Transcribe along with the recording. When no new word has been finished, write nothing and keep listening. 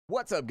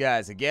What's up,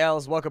 guys and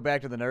gals? Welcome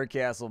back to the Nerd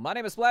Castle. My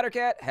name is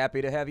Splattercat.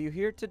 Happy to have you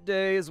here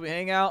today as we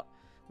hang out.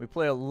 We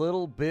play a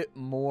little bit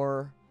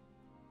more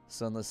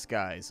Sunless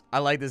Skies. I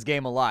like this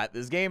game a lot.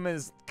 This game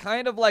is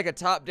kind of like a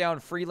top-down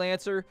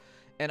freelancer,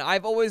 and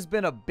I've always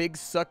been a big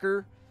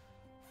sucker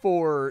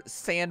for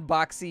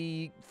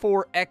sandboxy,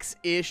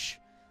 4X-ish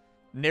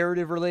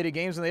narrative-related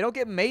games, and they don't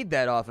get made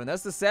that often.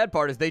 That's the sad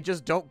part, is they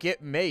just don't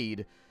get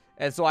made.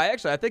 And so I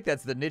think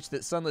that's the niche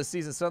that Sunless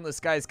Seas and Sunless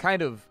Skies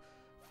kind of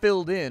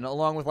filled in,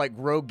 along with like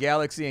Rogue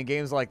Galaxy and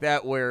games like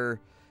that, where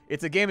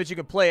it's a game that you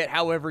can play it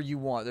however you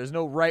want. There's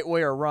no right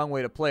way or wrong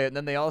way to play it. And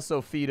then they also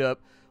feed up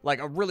like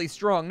a really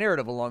strong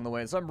narrative along the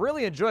way. And so I'm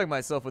really enjoying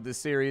myself with this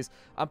series.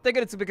 I'm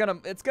thinking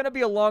it's gonna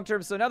be a long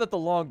term. So now that the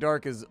long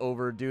dark is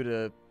over due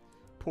to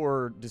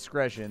poor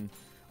discretion,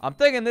 I'm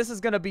thinking this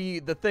is going to be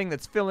the thing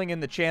that's filling in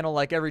the channel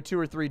like every 2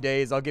 or 3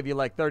 days. I'll give you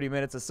like 30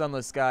 minutes of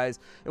Sunless Skies,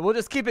 and we'll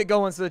just keep it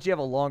going so that you have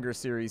a longer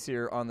series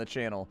here on the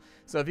channel.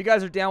 So if you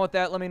guys are down with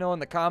that, let me know in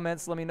the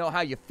comments. Let me know how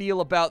you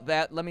feel about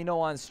that. Let me know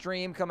on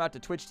stream. Come out to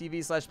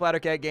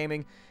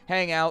twitch.tv/SplatterCatGaming.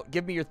 Hang out.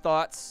 Give me your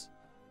thoughts.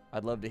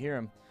 I'd love to hear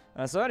them.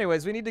 So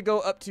anyways, we need to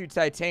go up to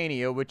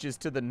Titania, which is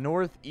to the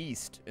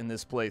northeast in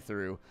this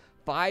playthrough.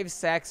 5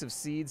 sacks of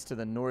seeds to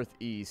the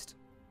northeast.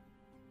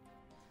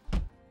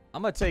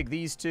 I'm going to take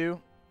these two.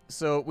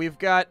 So we've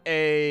got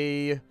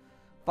a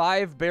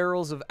 5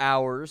 barrels of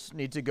ours.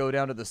 Need to go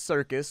down to the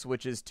circus,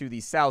 which is to the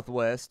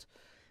southwest.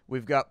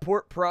 We've got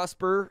Port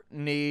Prosper.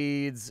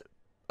 Needs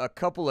a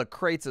couple of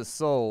crates of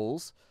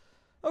souls.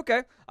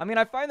 Okay. I mean,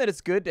 I find that it's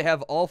good to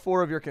have all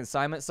 4 of your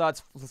consignment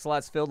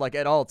slots filled like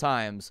at all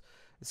times,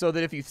 so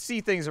that if you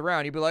see things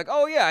around, you'd be like,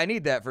 oh yeah, I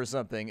need that for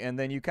something. And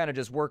then you kind of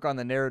just work on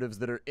the narratives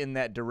that are in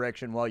that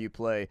direction while you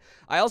play.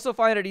 I also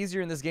find it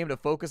easier in this game to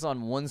focus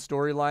on one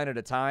storyline at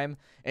a time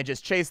and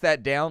just chase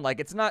that down. Like,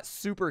 it's not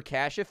super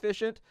cash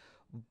efficient,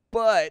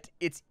 but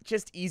it's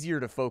just easier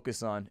to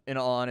focus on, in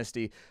all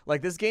honesty.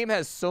 Like, this game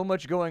has so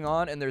much going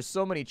on, and there's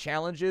so many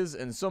challenges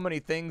and so many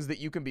things that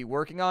you can be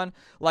working on.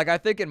 Like, I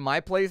think in my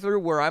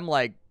playthrough, where I'm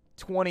like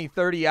 20,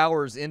 30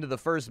 hours into the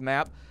first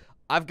map,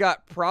 I've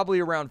got probably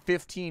around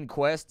 15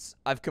 quests.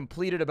 I've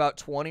completed about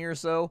 20 or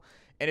so,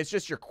 and it's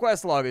just your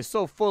quest log is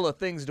so full of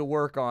things to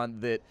work on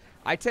that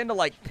I tend to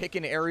like pick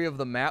an area of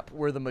the map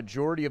where the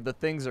majority of the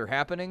things are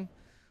happening,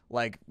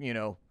 like, you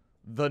know,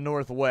 the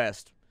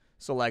Northwest.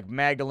 So like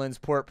Magdalene's,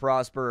 Port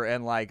Prosper,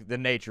 and like the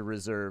Nature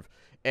Reserve.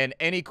 And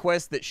any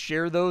quests that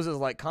share those as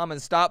like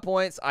common stop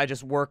points, I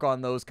just work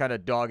on those kind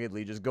of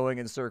doggedly, just going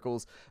in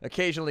circles,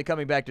 occasionally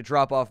coming back to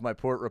drop off my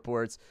port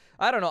reports.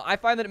 I don't know. I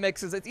find that it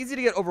makes sense. It's easy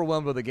to get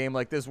overwhelmed with a game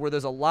like this where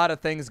there's a lot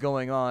of things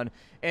going on,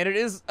 and it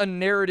is a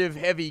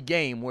narrative-heavy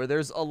game where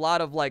there's a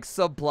lot of like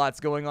subplots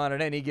going on at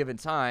any given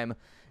time.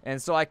 And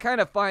so I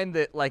kind of find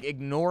that, like,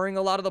 ignoring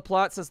a lot of the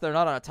plots, since they're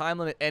not on a time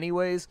limit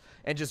anyways,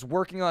 and just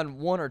working on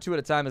 1 or 2 at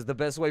a time is the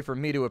best way for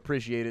me to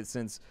appreciate it,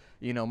 since,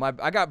 you know,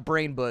 I got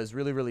brain buzz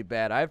really, really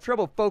bad. I have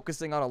trouble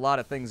focusing on a lot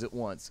of things at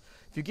once.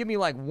 If you give me,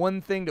 like,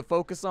 one thing to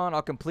focus on,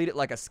 I'll complete it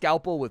like a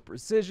scalpel with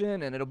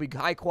precision, and it'll be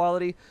high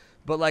quality.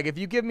 But, like, if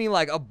you give me,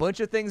 like, a bunch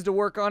of things to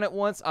work on at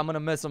once, I'm going to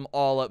mess them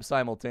all up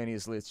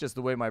simultaneously. It's just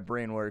the way my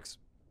brain works.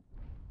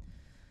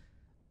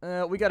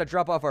 We got to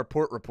drop off our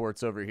port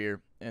reports over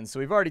here. And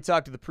so we've already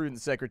talked to the Prudent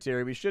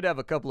Secretary. We should have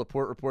a couple of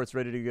port reports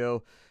ready to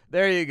go.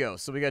 There you go.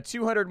 So we got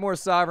 200 more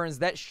sovereigns.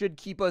 That should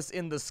keep us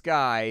in the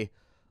sky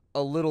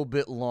a little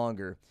bit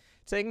longer.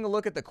 Taking a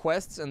look at the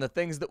quests and the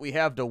things that we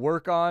have to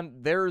work on,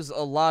 there's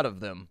a lot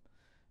of them.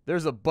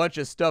 There's a bunch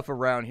of stuff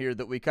around here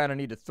that we kind of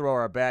need to throw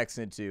our backs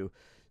into.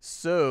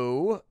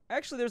 So,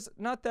 actually, there's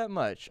not that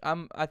much.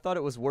 I thought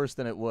it was worse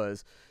than it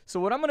was. So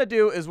what I'm going to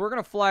do is we're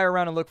going to fly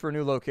around and look for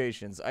new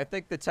locations. I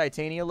think the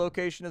Titania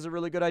location is a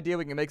really good idea.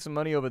 We can make some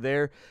money over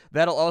there.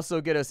 That'll also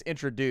get us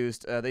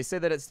introduced. They say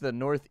that it's the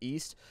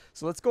northeast.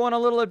 So let's go on a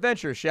little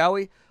adventure, shall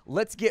we?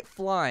 Let's get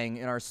flying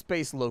in our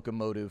space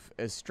locomotive,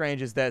 as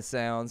strange as that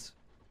sounds.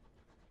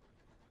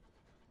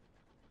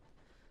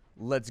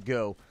 Let's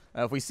go.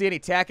 If we see any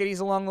Tackities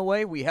along the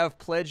way, we have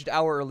pledged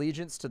our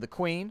allegiance to the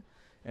Queen.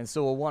 And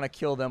so we'll want to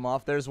kill them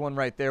off. There's one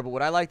right there. But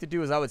what I like to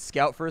do is I would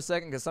scout for a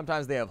second, because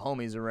sometimes they have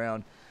homies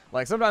around.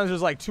 Like, sometimes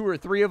there's like 2 or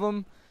 3 of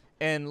them.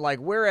 And, like,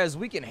 whereas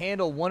we can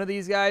handle one of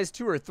these guys,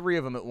 2 or 3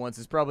 of them at once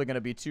is probably going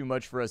to be too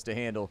much for us to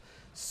handle.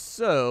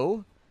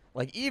 So,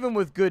 like, even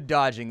with good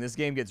dodging, this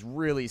game gets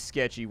really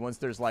sketchy once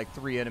there's, like,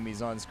 3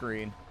 enemies on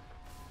screen.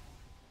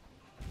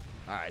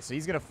 Alright, so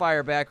he's going to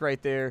fire back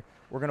right there.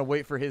 We're going to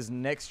wait for his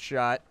next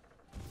shot.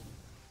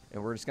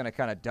 And we're just going to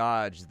kind of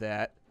dodge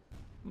that.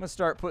 I'm going to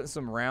start putting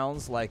some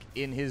rounds, like,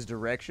 in his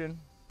direction.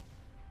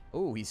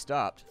 Oh, he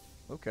stopped.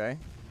 Okay.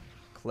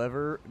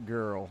 Clever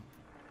girl.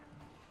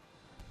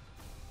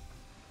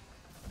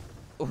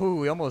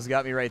 Ooh, he almost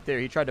got me right there.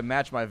 He tried to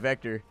match my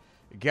vector.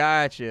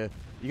 Gotcha.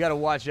 You got to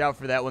watch out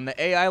for that. When the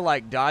AI,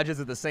 like, dodges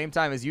at the same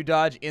time as you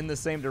dodge in the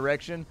same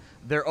direction,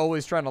 they're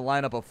always trying to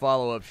line up a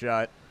follow-up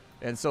shot.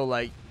 And so,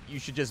 like, you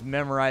should just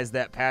memorize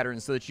that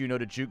pattern so that you know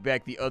to juke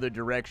back the other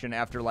direction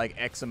after, like,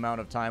 X amount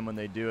of time when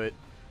they do it.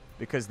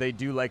 Because they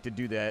do like to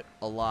do that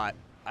a lot.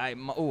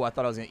 Oh, I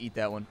thought I was going to eat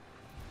that one.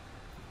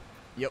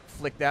 Yep,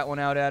 flick that one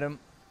out at him.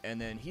 And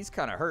then he's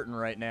kind of hurting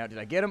right now. Did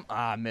I get him?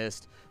 Ah, I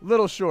missed.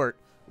 Little short.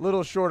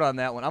 Little short on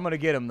that one. I'm going to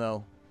get him,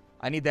 though.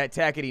 I need that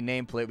tackety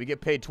nameplate. We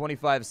get paid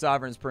 25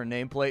 sovereigns per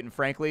nameplate, and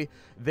frankly,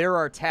 there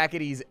are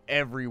tacketies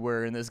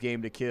everywhere in this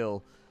game to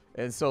kill.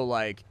 And so,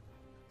 like,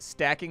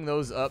 stacking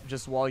those up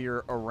just while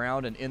you're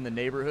around and in the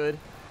neighborhood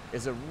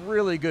is a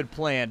really good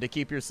plan to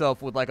keep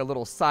yourself with, like, a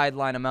little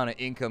sideline amount of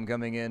income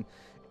coming in.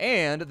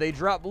 And they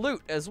drop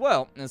loot as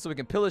well. And so we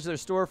can pillage their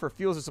store for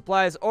fuels or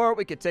supplies, or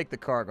we could take the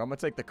cargo. I'm going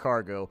to take the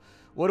cargo.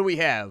 What do we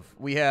have?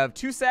 We have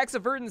 2 sacks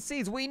of verdant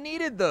seeds. We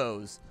needed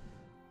those.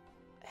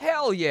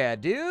 Hell yeah,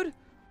 dude.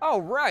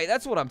 All right,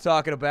 that's what I'm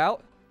talking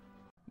about.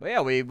 But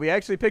yeah, we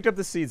actually picked up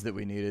the seeds that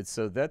we needed,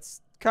 so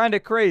that's kind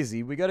of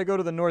crazy. We got to go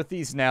to the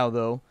northeast now,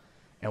 though,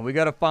 and we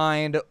got to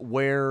find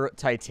where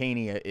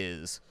Titania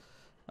is.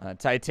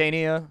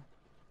 Titania,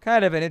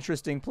 kind of an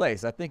interesting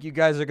place. I think you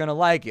guys are going to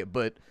like it,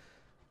 but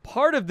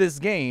part of this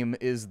game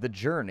is the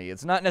journey.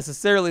 It's not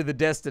necessarily the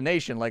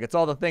destination. Like, it's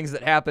all the things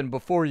that happen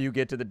before you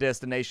get to the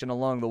destination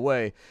along the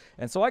way.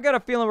 And so I got a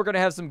feeling we're going to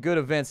have some good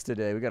events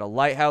today. We got a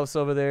lighthouse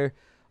over there.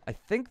 I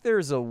think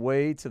there's a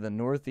way to the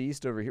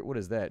northeast over here. What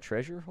is that?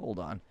 Treasure? Hold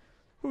on.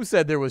 Who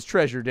said there was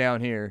treasure down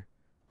here?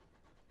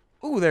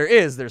 Ooh, there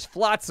is. There's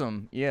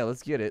flotsam. Yeah,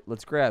 let's get it.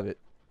 Let's grab it.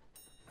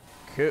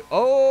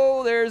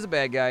 Oh, there's a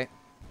bad guy.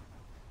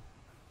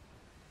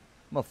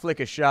 I'm going to flick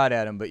a shot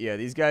at him. But yeah,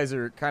 these guys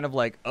are kind of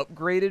like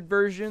upgraded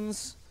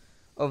versions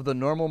of the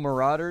normal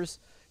Marauders.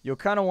 You'll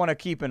kind of want to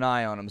keep an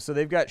eye on them. So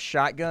they've got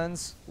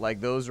shotguns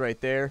like those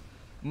right there.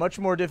 Much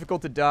more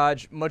difficult to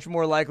dodge. Much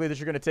more likely that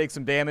you're going to take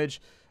some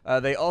damage.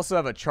 They also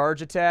have a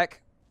charge attack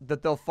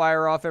that they'll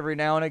fire off every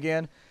now and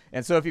again.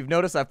 And so if you've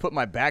noticed, I've put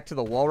my back to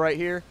the wall right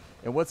here.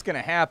 And what's going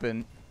to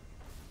happen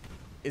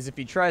is if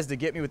he tries to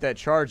get me with that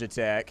charge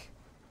attack,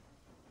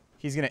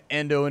 he's going to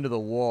endo into the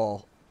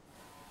wall.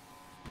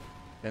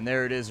 And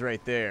there it is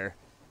right there.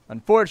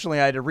 Unfortunately,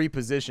 I had to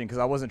reposition because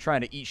I wasn't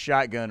trying to eat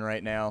shotgun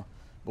right now.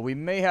 But we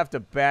may have to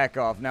back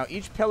off. Now,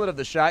 each pellet of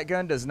the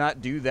shotgun does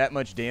not do that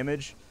much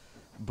damage,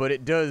 but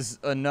it does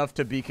enough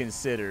to be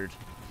considered.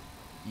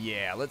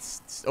 Yeah,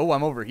 let's... Oh,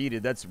 I'm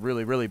overheated. That's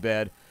really, really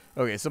bad.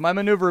 Okay, so my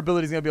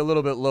maneuverability is going to be a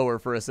little bit lower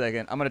for a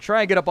second. I'm going to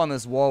try and get up on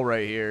this wall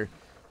right here.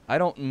 I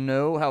don't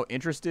know how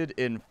interested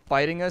in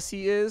fighting us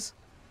he is,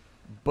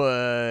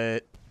 but...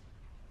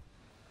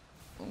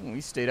 Oh,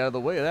 he stayed out of the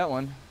way of that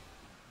one.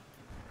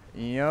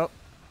 Yep.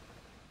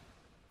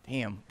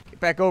 Damn. Get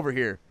back over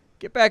here.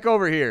 Get back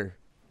over here.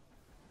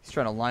 He's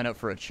trying to line up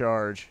for a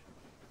charge.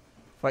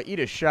 If I eat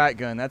a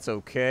shotgun, that's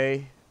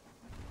okay.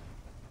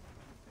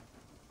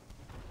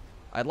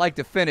 I'd like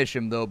to finish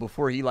him, though,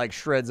 before he, like,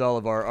 shreds all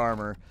of our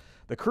armor.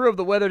 The crew of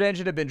the weathered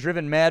engine have been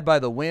driven mad by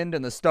the wind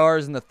and the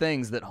stars and the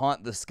things that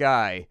haunt the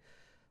sky.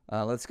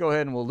 Let's go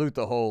ahead and we'll loot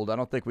the hold. I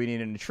don't think we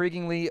need an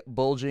intriguingly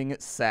bulging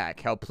sack.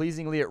 How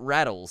pleasingly it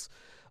rattles.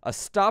 A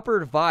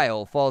stoppered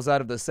vial falls out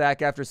of the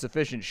sack after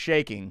sufficient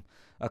shaking.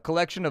 A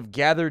collection of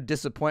gathered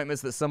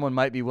disappointments that someone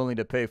might be willing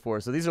to pay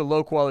for. So these are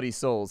low-quality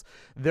souls.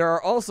 There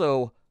are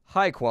also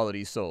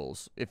high-quality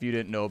souls, if you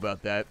didn't know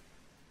about that.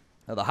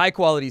 Now, the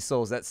high-quality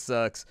souls, that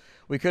sucks.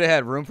 We could have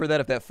had room for that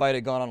if that fight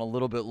had gone on a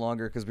little bit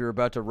longer because we were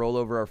about to roll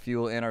over our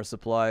fuel and our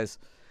supplies.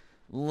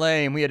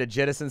 Lame. We had to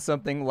jettison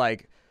something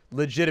like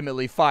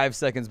legitimately 5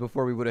 seconds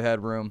before we would have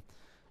had room.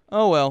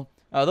 Oh, well.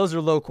 Those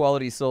are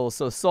low-quality souls.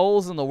 So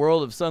souls in the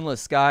world of Sunless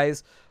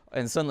Skies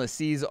and Sunless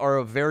Seas are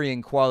of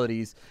varying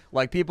qualities.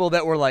 Like people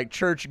that were like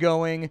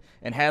church-going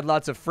and had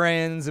lots of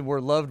friends and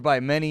were loved by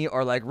many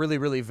are like really,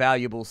 really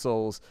valuable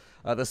souls.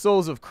 The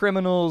souls of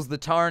criminals, the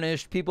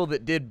tarnished, people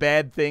that did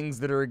bad things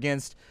that are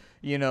against,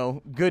 you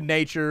know, good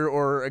nature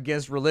or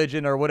against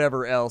religion or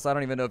whatever else. I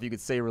don't even know if you could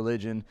say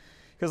religion.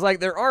 Because,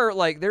 like,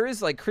 there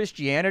is, like,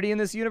 Christianity in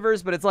this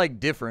universe, but it's, like,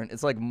 different.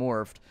 It's, like,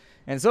 morphed.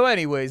 And so,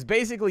 anyways,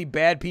 basically,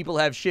 bad people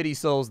have shitty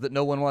souls that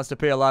no one wants to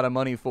pay a lot of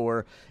money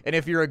for. And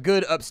if you're a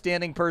good,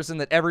 upstanding person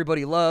that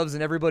everybody loves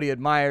and everybody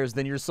admires,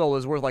 then your soul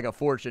is worth, like, a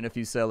fortune if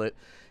you sell it.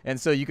 And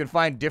so you can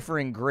find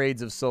differing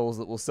grades of souls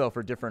that will sell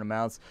for different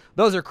amounts.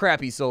 Those are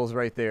crappy souls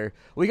right there.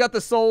 We got the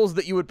souls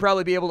that you would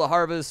probably be able to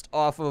harvest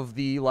off of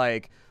the,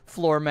 like,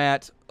 floor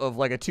mat of,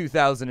 like, a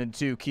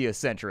 2002 Kia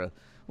Sentra.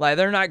 Like,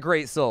 they're not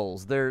great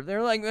souls. They're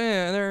like,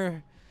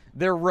 they're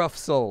rough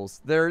souls.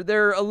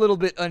 They're a little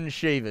bit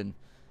unshaven.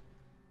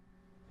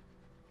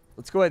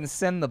 Let's go ahead and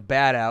send the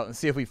bat out and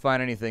see if we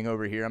find anything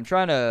over here. I'm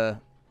trying to...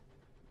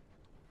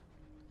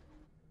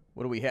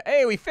 What do we have?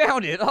 Hey, we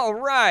found it! All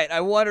right!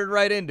 I wandered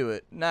right into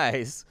it.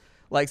 Nice.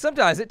 Like,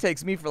 sometimes it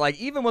takes me for, like,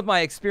 even with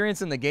my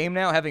experience in the game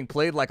now, having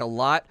played, like, a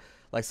lot,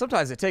 like,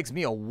 sometimes it takes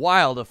me a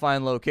while to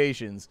find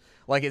locations.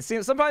 Like, it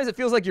seems, sometimes it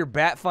feels like your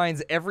bat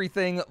finds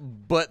everything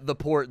but the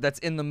port that's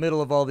in the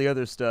middle of all the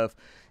other stuff.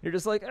 You're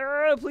just like,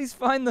 please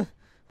find the...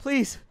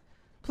 Please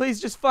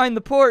just find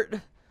the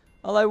port.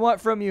 All I want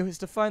from you is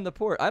to find the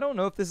port. I don't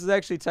know if this is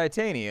actually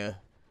Titania.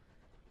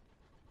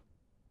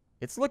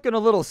 It's looking a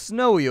little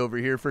snowy over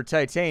here for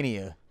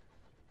Titania.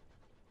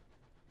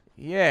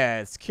 Yeah,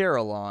 it's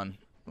Carillon.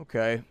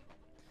 Okay.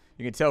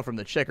 You can tell from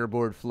the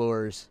checkerboard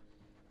floors.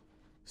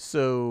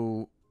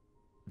 So,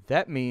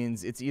 That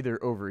means it's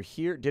either over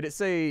here. Did it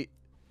say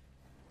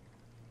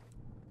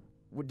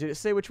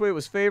which way it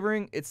was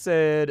favoring? It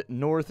said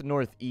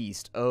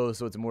north-northeast. Oh,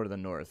 so it's more to the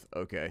north.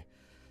 Okay.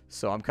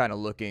 So I'm kind of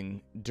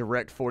looking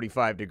direct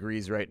 45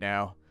 degrees right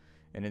now.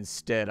 And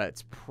instead,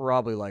 it's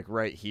probably like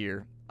right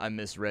here. I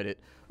misread it.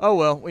 Oh,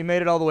 well, we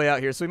made it all the way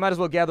out here. So we might as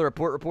well gather a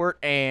port report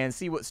and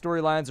see what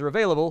storylines are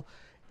available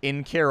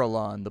in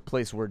Carillon, the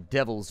place where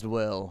devils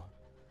dwell.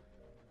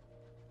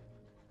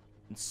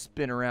 And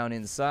spin around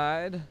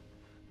inside.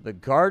 The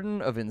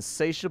Garden of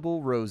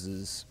Insatiable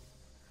Roses.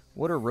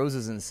 What are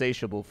roses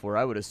insatiable for?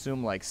 I would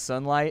assume like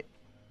sunlight,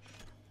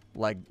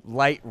 like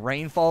light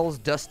rainfalls,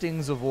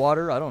 dustings of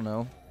water. I don't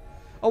know.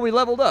 Oh, we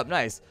leveled up.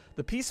 Nice.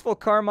 The Peaceful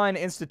Carmine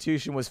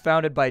Institution was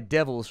founded by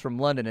devils from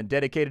London and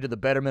dedicated to the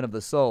betterment of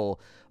the soul.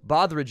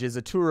 Bothridge's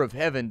A Tour of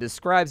Heaven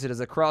describes it as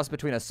a cross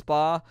between a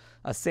spa,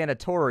 a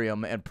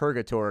sanatorium, and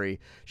purgatory.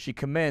 She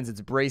commends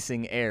its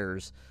bracing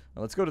airs.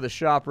 Now, let's go to the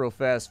shop real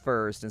fast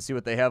first and see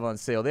what they have on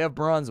sale. They have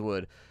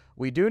bronzewood.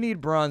 We do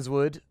need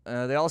bronzewood.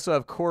 They also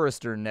have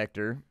chorister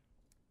nectar.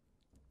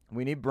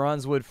 We need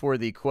bronzewood for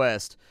the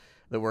quest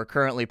that we're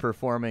currently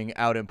performing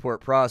out in Port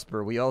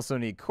Prosper. We also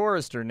need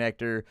chorister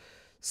nectar.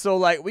 So,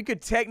 like, we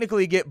could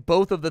technically get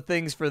both of the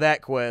things for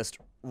that quest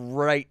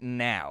right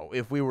now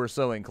if we were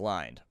so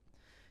inclined.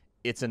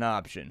 It's an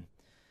option.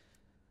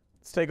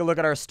 Let's take a look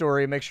at our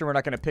story, make sure we're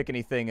not going to pick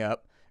anything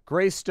up.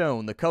 Gray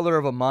stone, the color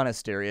of a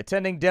monastery,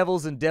 attending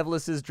devils and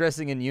devilisses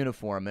dressing in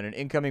uniform in an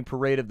incoming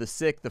parade of the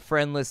sick, the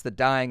friendless, the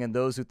dying, and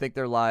those who think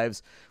their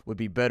lives would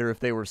be better if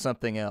they were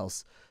something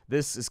else.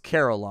 This is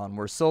Carillon,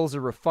 where souls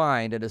are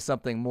refined into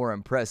something more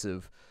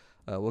impressive.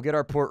 We'll get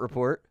our port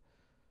report.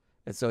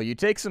 And so you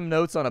take some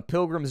notes on a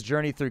pilgrim's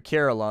journey through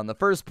Carillon. The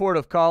first port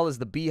of call is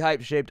the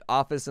beehive-shaped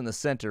office in the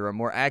center, or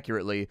more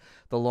accurately,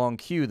 the long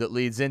queue that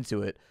leads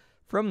into it.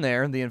 From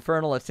there, the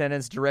infernal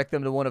attendants direct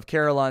them to one of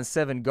Carillon's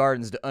 7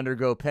 gardens to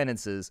undergo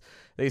penances.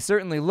 They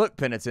certainly look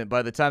penitent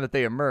by the time that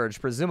they emerge.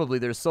 Presumably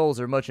their souls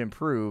are much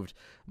improved.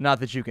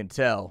 Not that you can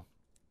tell.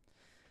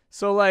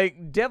 So,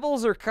 like,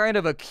 devils are kind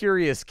of a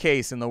curious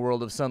case in the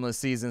world of Sunless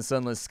Seas and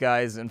Sunless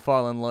Skies and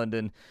Fallen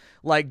London.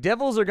 Like,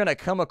 devils are going to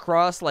come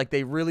across like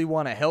they really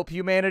want to help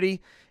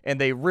humanity,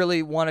 and they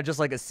really want to just,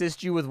 like,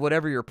 assist you with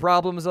whatever your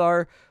problems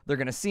are. They're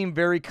going to seem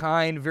very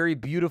kind, very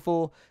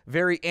beautiful,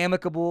 very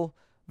amicable,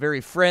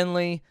 very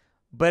friendly,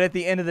 but at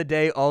the end of the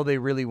day, all they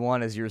really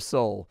want is your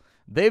soul.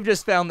 They've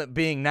just found that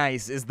being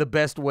nice is the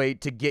best way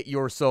to get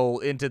your soul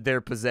into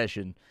their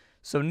possession.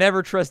 So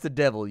never trust the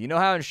devil. You know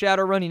how in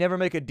Shadowrun you never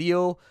make a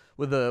deal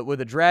with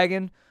a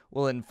dragon?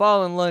 Well, in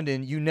Fallen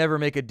London, you never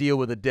make a deal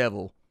with a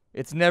devil.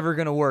 It's never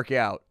going to work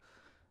out.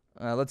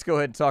 Let's go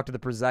ahead and talk to the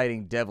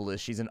presiding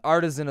deviless. She's an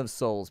artisan of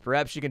souls.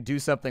 Perhaps she can do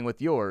something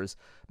with yours.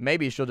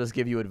 Maybe she'll just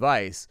give you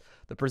advice.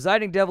 The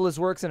presiding deviless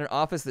works in an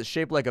office that's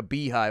shaped like a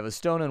beehive, a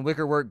stone and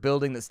wickerwork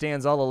building that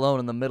stands all alone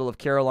in the middle of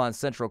Carillon's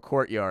central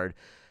courtyard.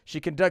 She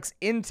conducts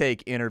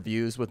intake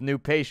interviews with new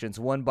patients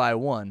one by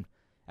one.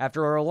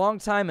 After a long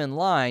time in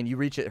line, you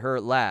reach her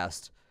at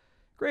last.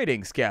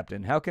 Greetings,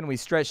 Captain. How can we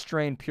stretch,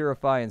 strain,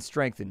 purify, and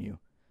strengthen you,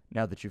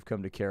 now that you've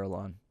come to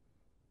Carillon?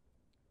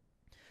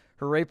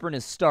 Her apron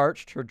is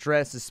starched, her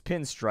dress is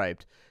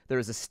pinstriped. There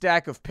is a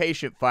stack of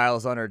patient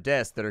files on her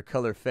desk that are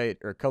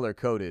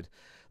color-coded.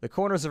 The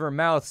corners of her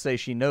mouth say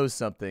she knows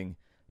something,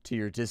 to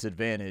your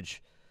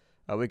disadvantage.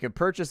 We can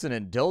purchase an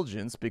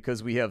indulgence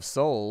because we have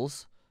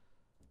souls.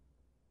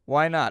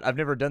 Why not? I've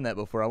never done that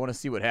before. I want to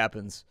see what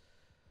happens.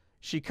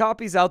 She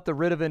copies out the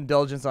writ of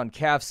indulgence on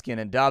calfskin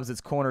and daubs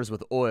its corners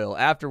with oil.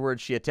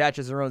 Afterwards, she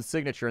attaches her own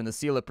signature and the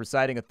seal of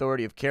presiding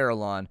authority of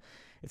Carillon.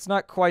 It's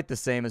not quite the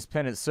same as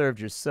penance served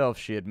yourself,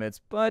 she admits,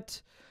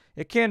 but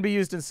it can be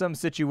used in some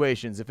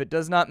situations. If it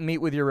does not meet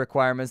with your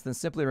requirements, then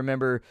simply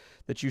remember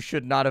that you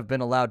should not have been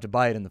allowed to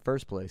buy it in the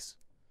first place.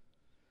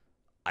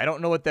 I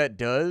don't know what that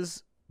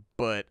does,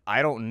 but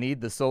I don't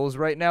need the souls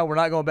right now. We're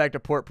not going back to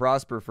Port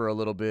Prosper for a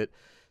little bit,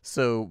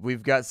 so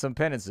we've got some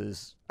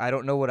penances. I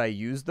don't know what I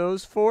use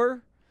those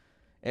for.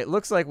 It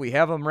looks like we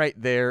have them right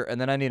there,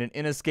 and then I need an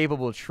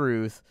inescapable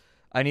truth.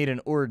 I need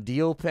an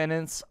ordeal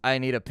penance. I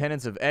need a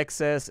penance of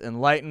excess,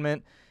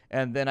 enlightenment,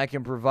 and then I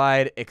can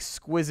provide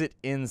exquisite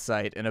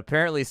insight, and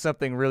apparently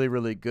something really,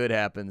 really good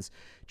happens.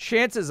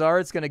 Chances are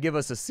it's going to give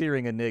us a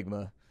searing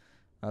enigma.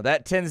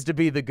 That tends to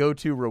be the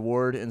go-to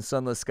reward in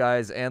Sunless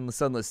Skies and the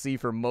Sunless Sea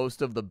for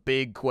most of the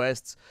big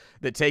quests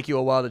that take you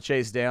a while to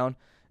chase down.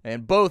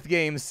 And both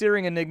games,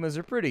 searing enigmas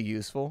are pretty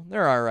useful.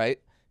 They're all right.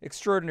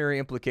 Extraordinary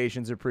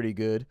implications are pretty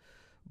good.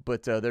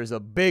 But there's a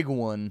big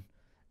one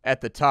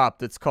at the top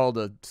that's called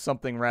a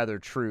something rather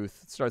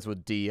truth. It starts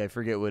with D. I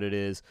forget what it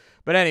is.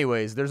 But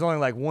anyways, there's only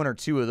like 1 or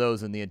 2 of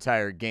those in the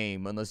entire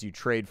game unless you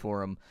trade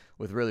for them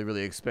with really,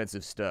 really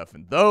expensive stuff.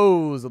 And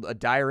those, a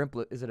dire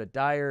is it a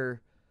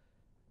dire...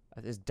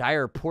 Is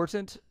dire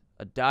portent?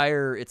 A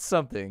dire... It's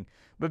something.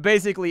 But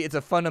basically, it's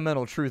a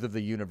fundamental truth of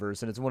the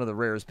universe, and it's one of the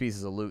rarest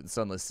pieces of loot in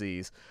Sunless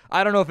Seas.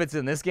 I don't know if it's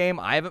in this game.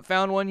 I haven't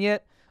found one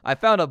yet. I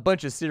found a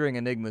bunch of searing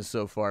enigmas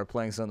so far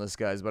playing Sunless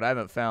Skies, but I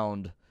haven't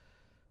found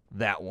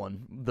that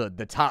one.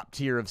 The top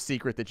tier of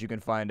secret that you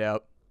can find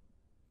out.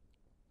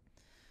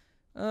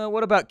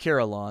 What about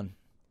Caroline?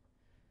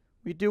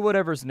 We do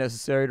whatever's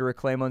necessary to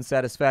reclaim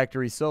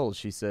unsatisfactory souls,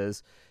 she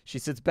says. She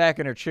sits back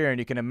in her chair, and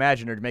you can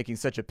imagine her making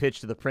such a pitch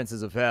to the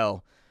princes of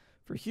hell.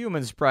 For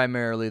humans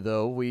primarily,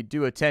 though, we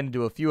do attend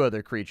to a few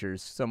other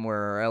creatures,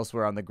 somewhere or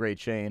elsewhere on the Great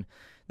Chain.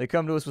 They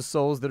come to us with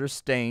souls that are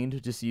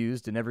stained,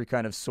 disused, in every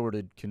kind of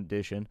sordid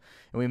condition,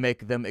 and we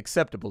make them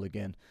acceptable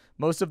again.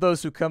 Most of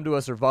those who come to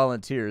us are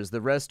volunteers.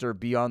 The rest are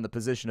beyond the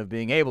position of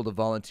being able to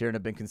volunteer and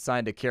have been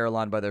consigned to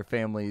Caroline by their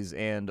families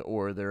and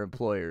or their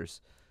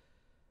employers.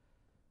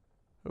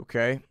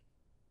 Okay.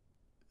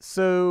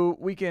 So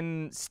we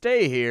can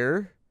stay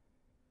here.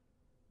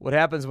 What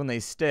happens when they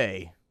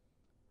stay?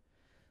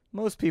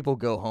 Most people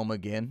go home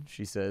again,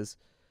 she says.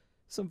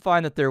 Some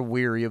find that they're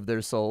weary of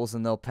their souls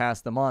and they'll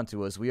pass them on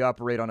to us. We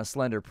operate on a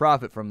slender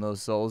profit from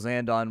those souls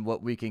and on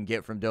what we can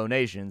get from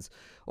donations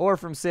or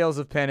from sales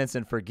of penance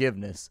and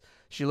forgiveness.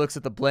 She looks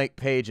at the blank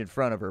page in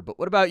front of her. But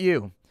what about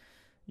you?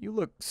 You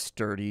look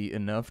sturdy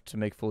enough to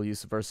make full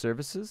use of our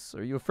services.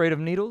 Are you afraid of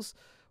needles?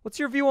 What's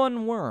your view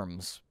on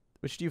worms?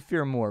 Which do you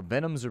fear more,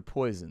 venoms or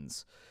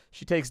poisons?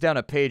 She takes down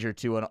a page or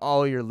two on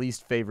all your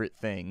least favorite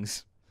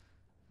things.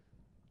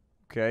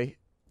 Okay.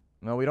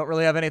 Well, we don't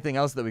really have anything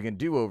else that we can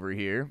do over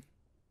here.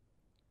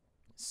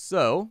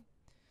 So,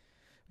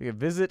 we can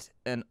visit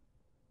an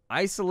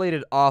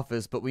isolated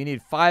office, but we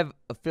need 5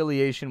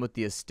 affiliation with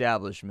the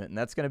establishment, and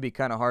that's going to be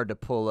kind of hard to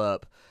pull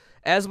up.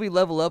 As we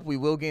level up, we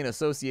will gain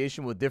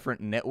association with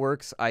different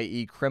networks,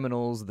 i.e.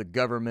 criminals, the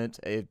government,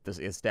 the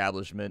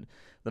establishment,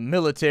 the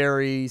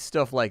military,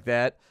 stuff like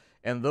that.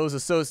 And those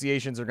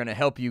associations are going to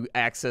help you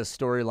access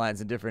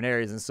storylines in different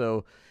areas. And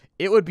so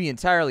it would be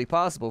entirely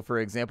possible, for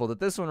example, that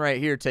this one right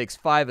here takes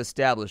 5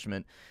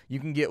 establishment. You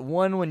can get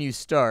 1 when you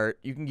start.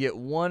 You can get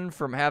 1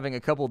 from having a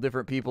couple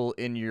different people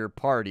in your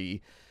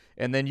party.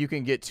 And then you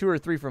can get 2 or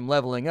 3 from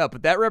leveling up.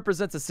 But that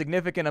represents a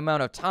significant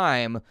amount of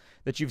time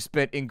that you've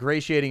spent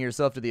ingratiating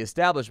yourself to the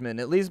establishment. And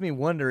it leaves me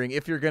wondering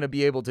if you're going to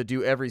be able to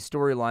do every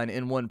storyline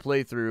in one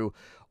playthrough,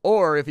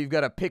 or if you've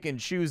got to pick and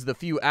choose the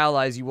few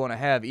allies you want to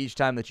have each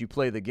time that you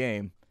play the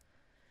game.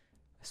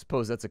 I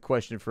suppose that's a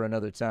question for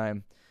another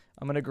time.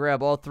 I'm going to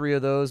grab all 3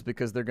 of those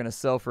because they're going to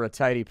sell for a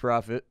tidy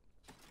profit.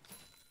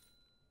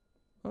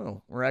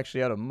 Oh, we're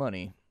actually out of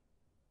money.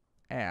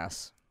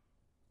 Ass.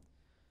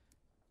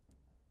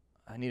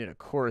 I needed a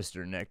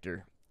chorister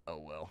nectar. Oh,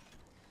 well.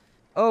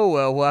 Oh,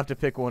 well, we'll have to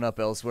pick one up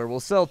elsewhere. We'll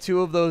sell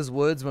 2 of those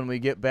woods when we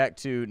get back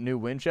to New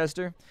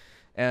Winchester.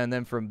 And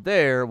then from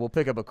there, we'll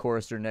pick up a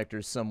chorister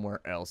nectar somewhere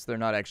else. They're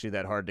not actually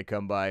that hard to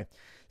come by.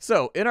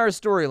 So, in our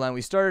storyline,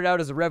 we started out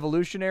as a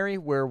revolutionary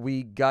where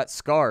we got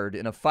scarred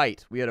in a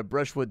fight. We had a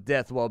brushwood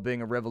death while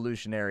being a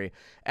revolutionary.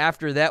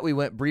 After that, we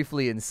went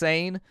briefly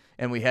insane,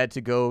 and we had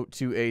to go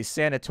to a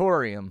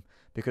sanatorium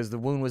because the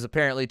wound was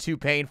apparently too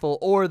painful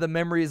or the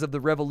memories of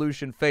the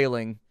revolution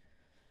failing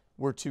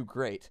were too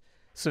great.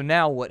 So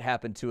now what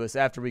happened to us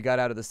after we got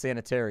out of the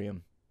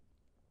sanitarium?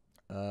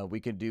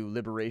 We can do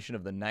Liberation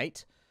of the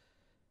Night.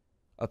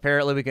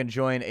 Apparently we can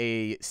join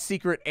a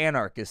secret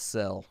anarchist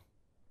cell.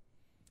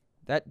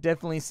 That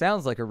definitely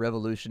sounds like a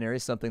revolutionary,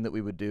 something that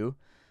we would do.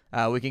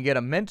 We can get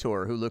a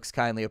mentor who looks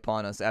kindly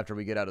upon us after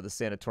we get out of the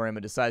sanatorium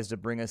and decides to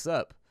bring us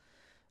up.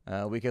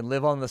 We can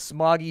live on the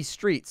smoggy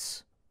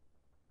streets.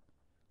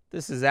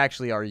 This is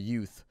actually our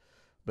youth.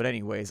 But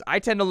anyways, I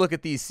tend to look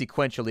at these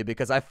sequentially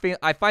because I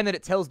find that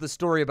it tells the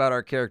story about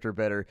our character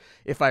better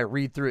if I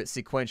read through it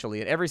sequentially.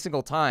 And every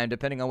single time,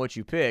 depending on what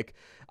you pick,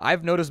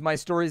 I've noticed my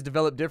stories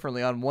develop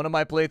differently. On one of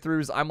my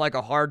playthroughs, I'm like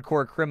a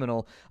hardcore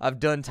criminal. I've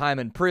done time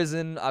in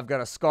prison. I've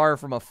got a scar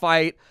from a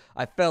fight.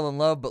 I fell in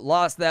love but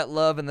lost that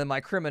love, and then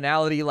my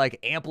criminality like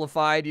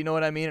amplified, you know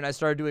what I mean? And I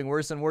started doing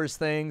worse and worse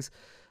things.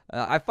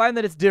 I find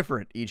that it's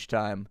different each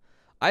time.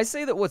 I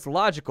say that what's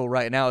logical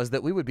right now is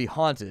that we would be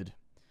haunted.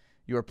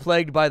 You are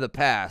plagued by the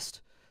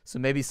past, so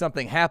maybe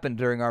something happened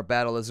during our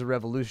battle as a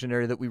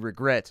revolutionary that we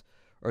regret,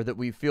 or that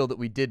we feel that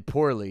we did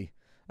poorly.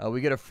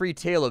 We get a free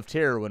tale of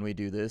terror when we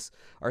do this.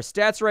 Our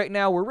stats right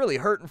now, we're really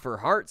hurting for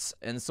hearts,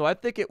 and so I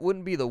think it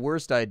wouldn't be the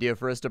worst idea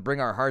for us to bring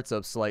our hearts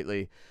up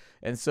slightly.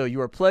 And so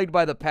you are plagued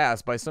by the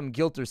past, by some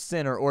guilt or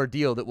sin or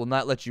ordeal that will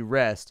not let you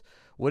rest.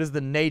 What is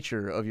the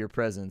nature of your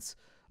presence?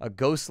 A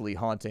ghostly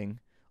haunting,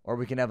 or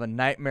we can have a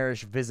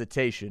nightmarish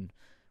visitation.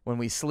 When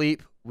we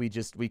sleep, we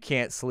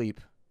can't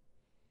sleep.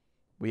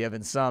 We have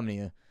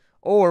insomnia.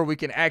 Or we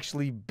can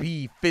actually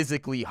be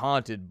physically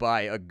haunted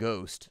by a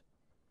ghost.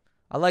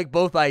 I like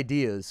both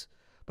ideas,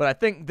 but I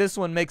think this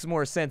one makes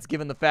more sense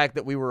given the fact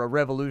that we were a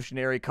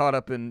revolutionary caught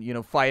up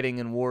in, fighting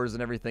and wars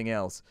and everything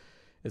else.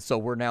 And so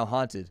we're now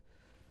haunted.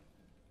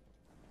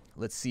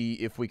 Let's see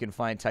if we can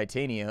find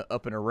Titania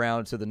up and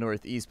around to the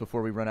northeast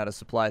before we run out of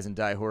supplies and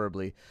die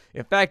horribly.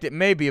 In fact, it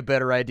may be a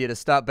better idea to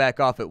stop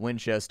back off at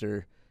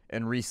Winchester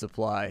and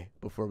resupply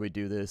before we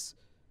do this.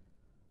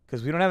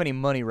 Because we don't have any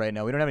money right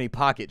now. We don't have any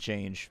pocket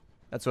change.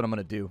 That's what I'm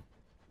going to do.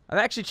 I've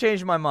actually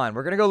changed my mind.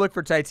 We're going to go look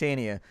for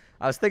Titania.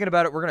 I was thinking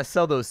about it. We're going to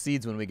sell those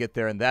seeds when we get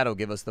there, and that'll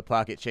give us the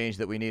pocket change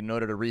that we need in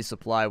order to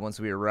resupply once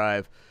we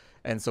arrive.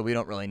 And so we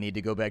don't really need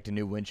to go back to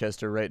New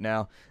Winchester right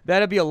now.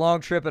 That'd be a long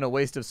trip and a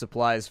waste of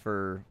supplies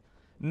for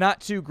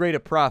not too great a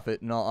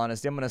profit, in all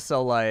honesty. I'm going to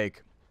sell,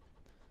 like...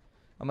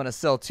 I'm going to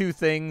sell 2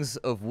 things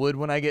of wood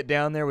when I get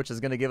down there, which is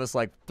going to give us,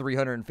 like,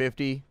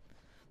 350,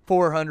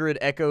 400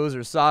 echoes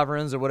or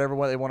sovereigns or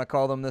whatever they want to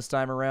call them this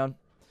time around.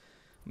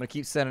 I'm going to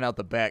keep sending out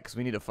the back because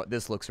we need to...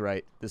 This looks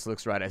right. This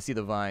looks right. I see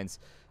the vines.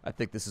 I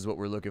think this is what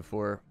we're looking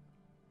for.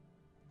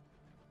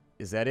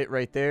 Is that it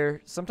right there?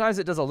 Sometimes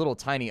it does a little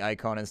tiny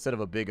icon instead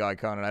of a big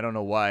icon, and I don't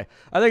know why.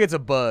 I think it's a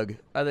bug.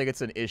 I think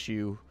it's an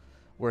issue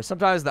where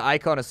sometimes the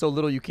icon is so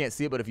little you can't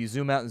see it, but if you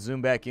zoom out and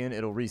zoom back in,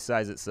 it'll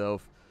resize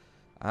itself.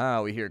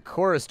 Ah, we hear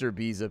chorister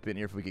bees up in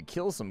here. If we could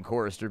kill some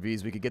chorister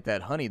bees, we could get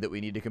that honey that we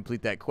need to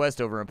complete that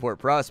quest over in Port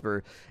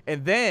Prosper.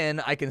 And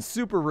then I can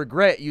super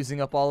regret using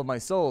up all of my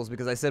souls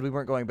because I said we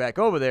weren't going back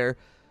over there.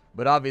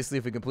 But obviously,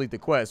 if we complete the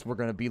quest, we're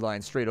going to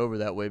beeline straight over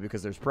that way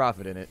because there's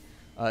profit in it.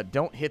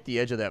 Don't hit the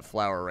edge of that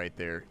flower right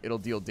there. It'll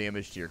deal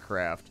damage to your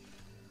craft.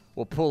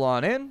 We'll pull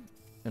on in,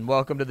 and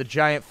welcome to the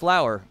giant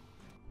flower.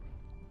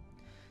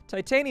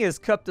 Titania is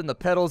cupped in the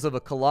petals of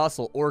a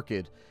colossal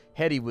orchid.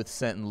 Heady with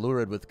scent and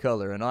lurid with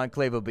color, an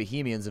enclave of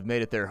Bohemians have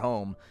made it their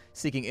home,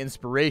 seeking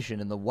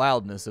inspiration in the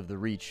wildness of the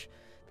Reach.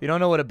 If you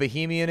don't know what a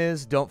Bohemian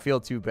is, don't feel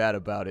too bad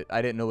about it.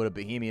 I didn't know what a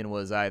Bohemian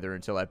was either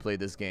until I played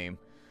this game.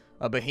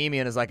 A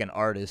Bohemian is like an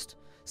artist.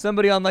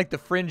 Somebody on, like, the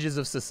fringes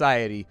of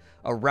society,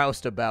 a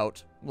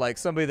roustabout. Like,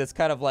 somebody that's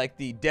kind of like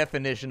the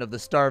definition of the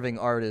starving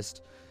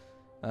artist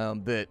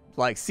that,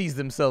 like, sees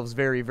themselves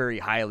very, very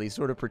highly.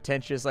 Sort of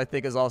pretentious, I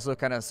think, is also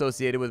kind of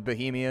associated with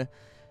Bohemia.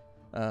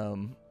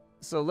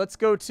 So let's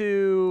go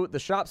to the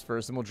shops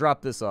first, and we'll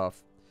drop this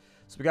off.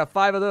 So we got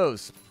 5 of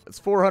those. That's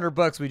 400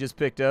 bucks we just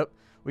picked up.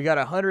 We got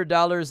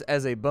 $100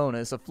 as a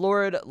bonus. A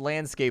florid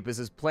landscapist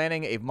is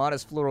planning a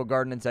modest floral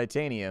garden in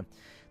Titania.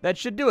 That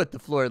should do it, the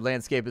florid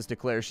landscapist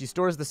declares. She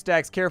stores the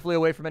stacks carefully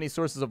away from any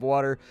sources of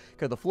water,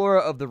 because the flora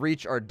of the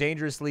Reach are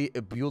dangerously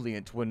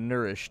ebullient when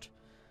nourished.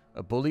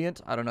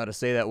 Ebullient? I don't know how to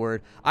say that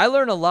word. I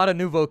learn a lot of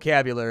new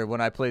vocabulary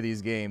when I play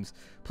these games.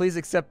 Please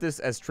accept this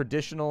as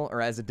traditional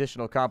or as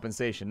additional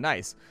compensation.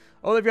 Nice.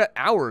 Oh, they've got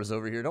hours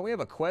over here. Don't we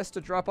have a quest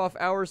to drop off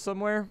hours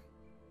somewhere?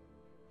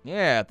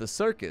 Yeah, at the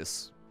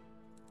circus.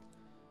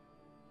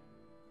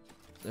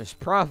 There's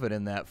profit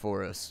in that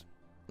for us.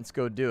 Let's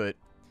go do it.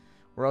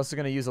 We're also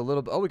going to use a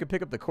little bit... Oh, we can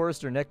pick up the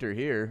chorister nectar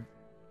here.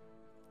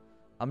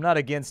 I'm not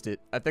against it.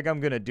 I think I'm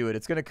going to do it.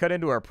 It's going to cut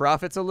into our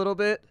profits a little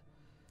bit,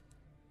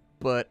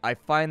 but I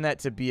find that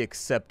to be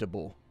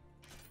acceptable.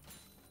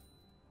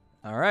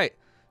 All right.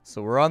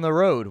 So we're on the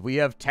road. We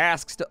have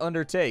tasks to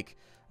undertake.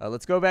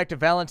 Let's go back to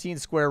Valentine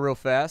Square real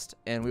fast,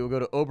 and we will go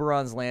to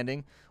Oberon's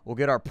Landing. We'll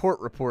get our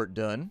port report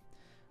done.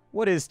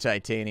 What is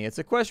Titania? It's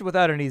a question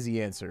without an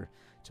easy answer.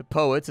 To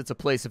poets, it's a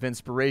place of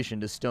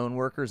inspiration. To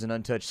stoneworkers, an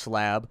untouched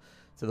slab.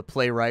 To the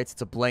playwrights,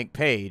 it's a blank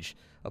page.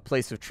 A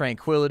place of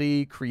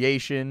tranquility,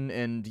 creation,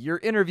 and your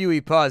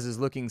interviewee pauses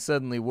looking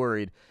suddenly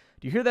worried.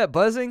 Do you hear that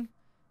buzzing?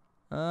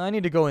 I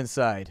need to go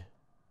inside.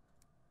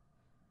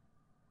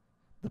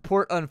 The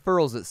port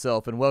unfurls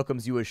itself and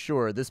welcomes you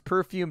ashore. This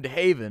perfumed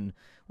haven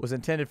was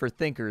intended for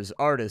thinkers,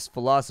 artists,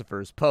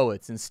 philosophers,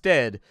 poets.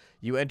 Instead,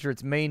 you enter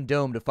its main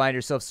dome to find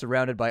yourself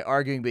surrounded by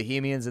arguing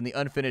Bohemians and the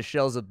unfinished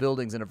shells of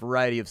buildings in a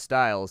variety of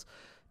styles.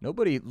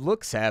 Nobody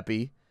looks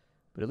happy,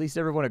 but at least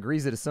everyone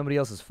agrees that it's somebody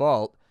else's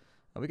fault.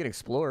 We can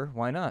explore.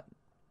 Why not?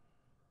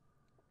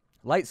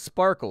 Light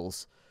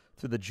sparkles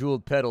through the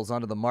jeweled petals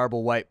onto the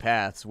marble white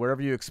paths.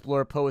 Wherever you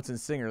explore, poets and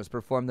singers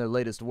perform their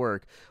latest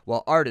work,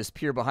 while artists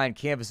peer behind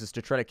canvases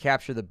to try to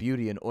capture the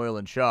beauty in oil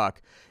and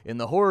chalk. In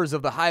the horrors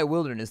of the high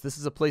wilderness, this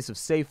is a place of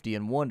safety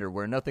and wonder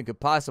where nothing could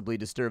possibly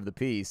disturb the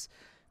peace.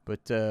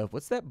 But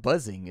what's that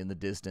buzzing in the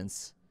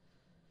distance?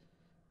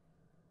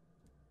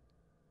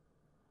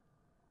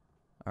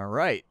 All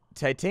right.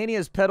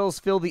 Titania's petals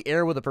fill the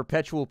air with a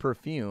perpetual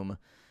perfume,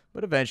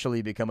 but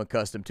eventually become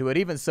accustomed to it.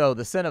 Even so,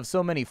 the scent of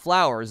so many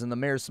flowers in the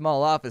mayor's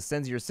small office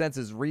sends your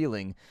senses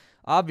reeling.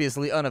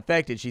 Obviously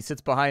unaffected, she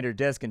sits behind her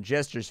desk and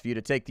gestures for you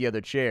to take the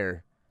other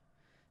chair.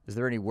 Is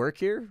there any work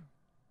here?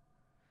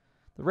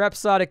 The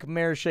rhapsodic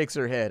mayor shakes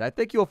her head. I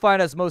think you'll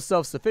find us most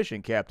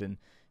self-sufficient, Captain.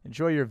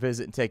 Enjoy your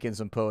visit and take in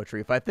some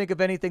poetry. If I think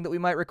of anything that we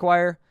might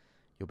require,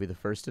 you'll be the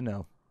first to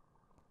know.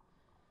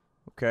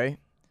 Okay.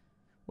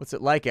 What's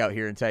it like out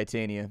here in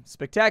Titania?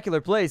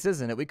 Spectacular place,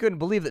 isn't it? We couldn't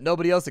believe that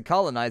nobody else had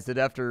colonized it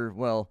after,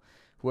 well,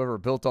 whoever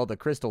built all the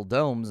crystal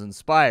domes and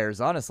spires.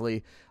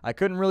 Honestly, I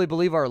couldn't really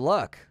believe our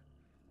luck.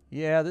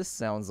 Yeah, this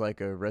sounds like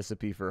a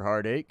recipe for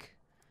heartache.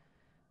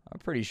 I'm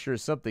pretty sure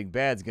something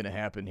bad's gonna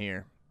happen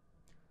here.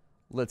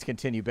 Let's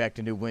continue back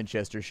to New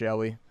Winchester, shall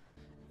we?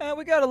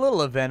 We got a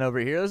little event over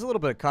here. There's a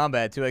little bit of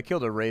combat, too. I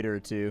killed a raider or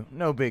two.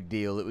 No big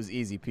deal. It was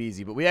easy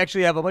peasy. But we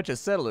actually have a bunch of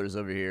settlers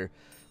over here.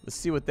 Let's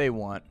see what they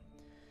want.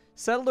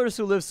 Settlers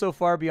who live so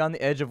far beyond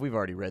the edge of... We've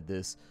already read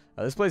this.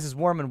 This place is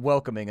warm and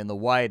welcoming in the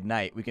wide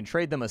night. We can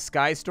trade them a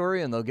sky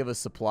story and they'll give us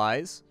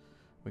supplies.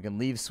 We can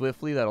leave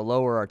swiftly. That'll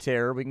lower our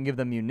terror. We can give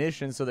them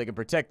munitions so they can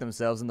protect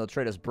themselves, and they'll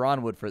trade us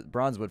bronzewood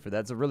for that.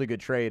 It's a really good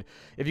trade.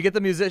 If you get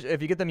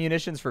the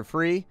munitions for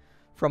free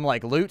from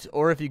like loot,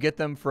 or if you get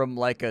them from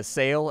like a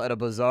sale at a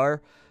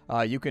bazaar,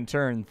 you can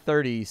turn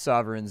 30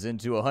 sovereigns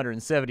into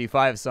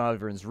 175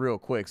 sovereigns real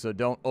quick, so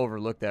don't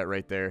overlook that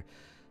right there.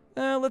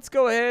 Let's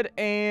go ahead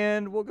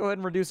and we'll go ahead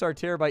and reduce our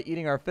tier by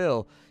eating our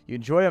fill. You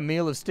enjoy a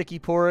meal of sticky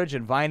porridge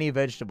and viney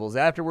vegetables.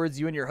 Afterwards,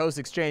 you and your host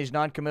exchange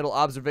non-committal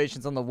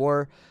observations on the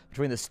war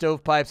between the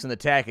stovepipes and the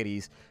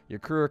tackities. Your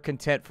crew are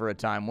content for a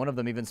time. One of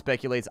them even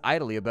speculates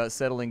idly about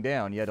settling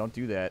down. Yeah, don't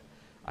do that.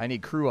 I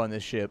need crew on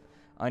this ship.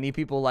 I need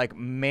people like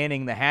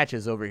manning the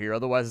hatches over here.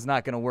 Otherwise, it's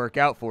not going to work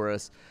out for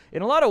us.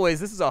 In a lot of ways,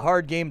 this is a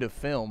hard game to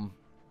film.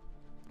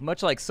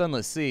 Much like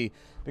Sunless Sea,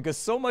 because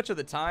so much of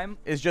the time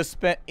is just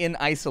spent in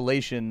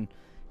isolation,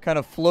 kind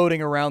of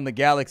floating around the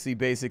galaxy,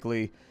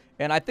 basically.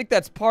 And I think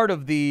that's part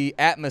of the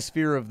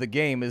atmosphere of the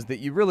game, is that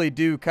you really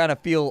do kind of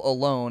feel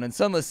alone. And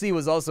Sunless Sea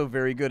was also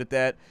very good at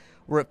that,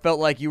 where it felt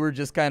like you were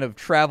just kind of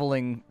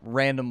traveling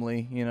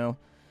randomly, you know.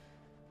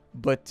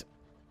 But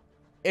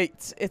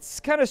it's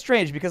kind of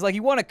strange, because like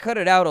you want to cut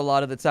it out a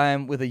lot of the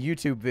time with a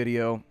YouTube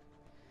video.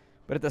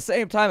 But at the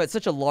same time, it's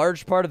such a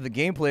large part of the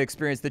gameplay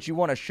experience that you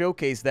want to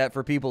showcase that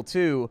for people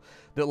too,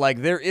 that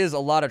like there is a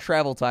lot of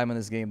travel time in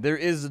this game. There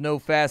is no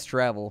fast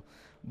travel.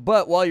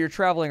 But while you're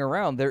traveling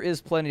around, there is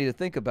plenty to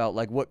think about,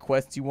 like what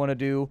quests you want to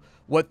do,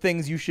 what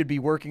things you should be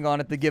working on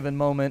at the given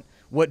moment,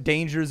 what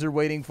dangers are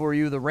waiting for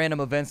you, the random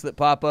events that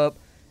pop up.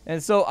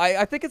 And so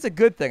I think it's a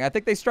good thing. I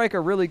think they strike a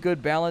really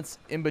good balance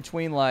in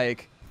between,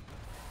 like...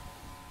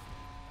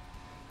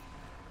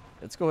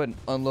 Let's go ahead and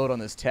unload on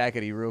this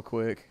tackety real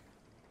quick.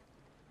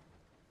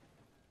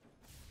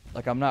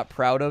 Like, I'm not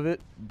proud of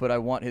it, but I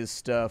want his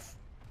stuff.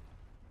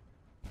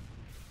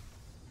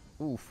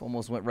 Oof,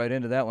 almost went right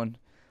into that one.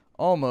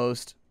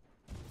 Almost.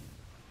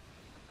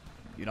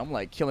 Dude, I'm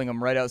like killing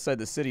him right outside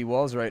the city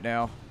walls right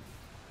now.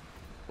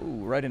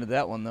 Ooh, right into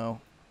that one,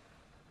 though.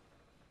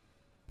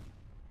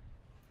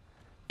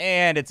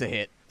 And it's a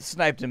hit.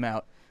 Sniped him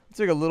out.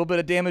 Took a little bit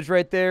of damage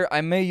right there. I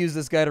may use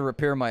this guy to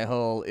repair my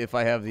hull if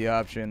I have the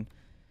option.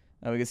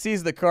 Now, we can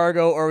seize the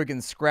cargo, or we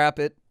can scrap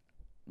it.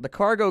 The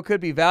cargo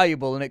could be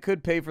valuable, and it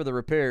could pay for the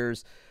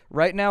repairs.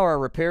 Right now, our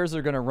repairs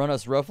are going to run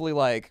us roughly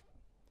like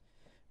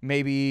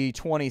maybe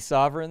 20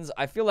 sovereigns.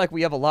 I feel like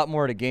we have a lot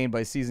more to gain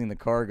by seizing the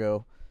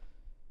cargo.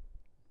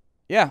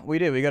 Yeah, we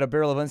did. We got a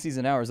barrel of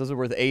unseasoned hours. Those are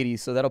worth 80,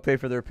 so that'll pay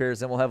for the repairs.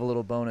 Then we'll have a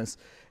little bonus.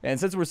 And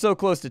since we're so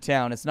close to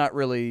town, it's not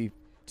really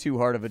too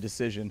hard of a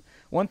decision.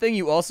 One thing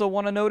you also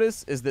want to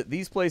notice is that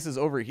these places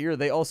over here,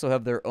 they also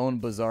have their own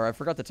bazaar. I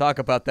forgot to talk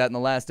about that in the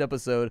last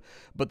episode,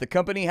 but the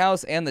company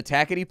house and the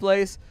tackety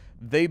place,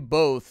 they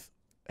both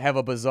have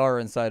a bazaar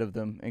inside of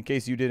them, in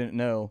case you didn't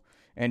know.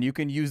 And you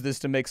can use this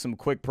to make some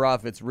quick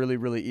profits really,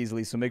 really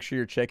easily, so make sure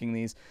you're checking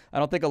these. I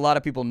don't think a lot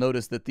of people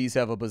notice that these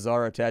have a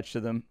bazaar attached to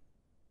them.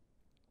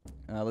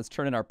 Let's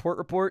turn in our port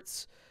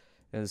reports.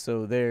 And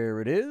so there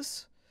it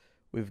is.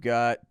 We've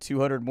got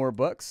 200 more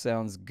bucks.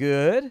 Sounds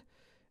good.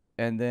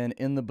 And then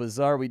in the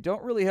bazaar, we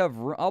don't really have...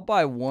 I'll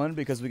buy one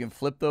because we can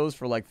flip those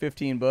for like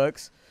 15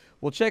 bucks.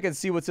 We'll check and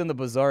see what's in the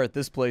bazaar at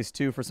this place,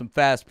 too, for some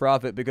fast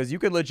profit. Because you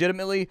can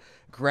legitimately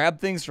grab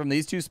things from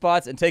these two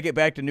spots and take it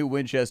back to New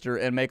Winchester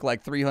and make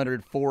like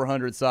 300,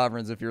 400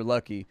 sovereigns if you're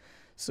lucky.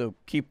 So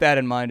keep that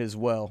in mind as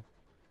well.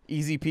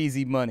 Easy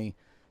peasy money.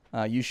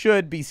 You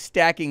should be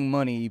stacking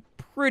money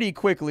pretty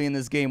quickly in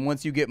this game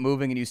once you get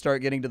moving and you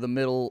start getting to the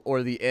middle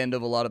or the end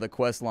of a lot of the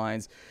quest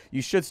lines.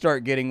 You should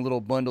start getting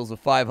little bundles of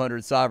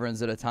 500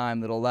 sovereigns at a time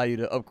that'll allow you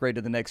to upgrade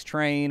to the next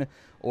train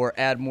or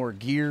add more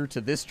gear to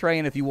this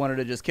train if you wanted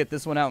to just kit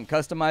this one out and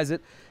customize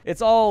it.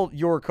 It's all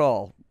your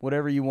call,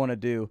 whatever you want to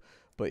do.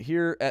 But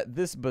here at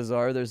this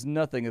bazaar, there's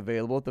nothing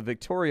available. At the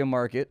Victoria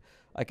Market,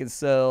 I can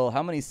sell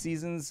how many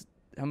seasons?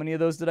 How many of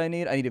those did I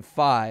need? I needed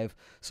 5.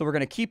 So we're going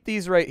to keep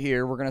these right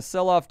here. We're going to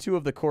sell off 2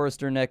 of the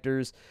Chorister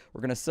Nectars.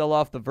 We're going to sell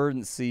off the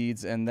Verdant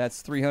Seeds, and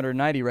that's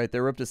 390 right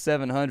there. We're up to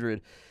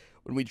 700.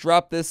 When we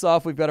drop this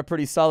off, we've got a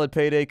pretty solid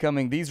payday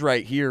coming. These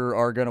right here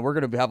are we're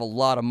going to have a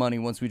lot of money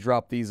once we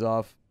drop these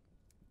off,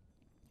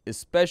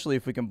 especially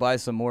if we can buy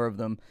some more of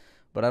them.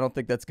 But I don't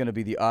think that's going to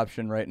be the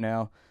option right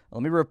now.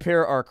 Let me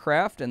repair our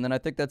craft, and then I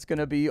think that's going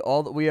to be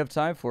all that we have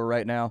time for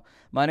right now.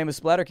 My name is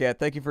Splattercat.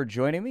 Thank you for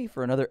joining me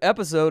for another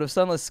episode of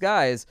Sunless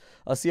Skies.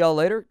 I'll see y'all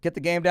later. Get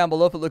the game down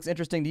below if it looks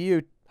interesting to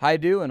you. Hi,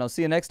 do, and I'll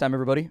see you next time,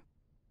 everybody.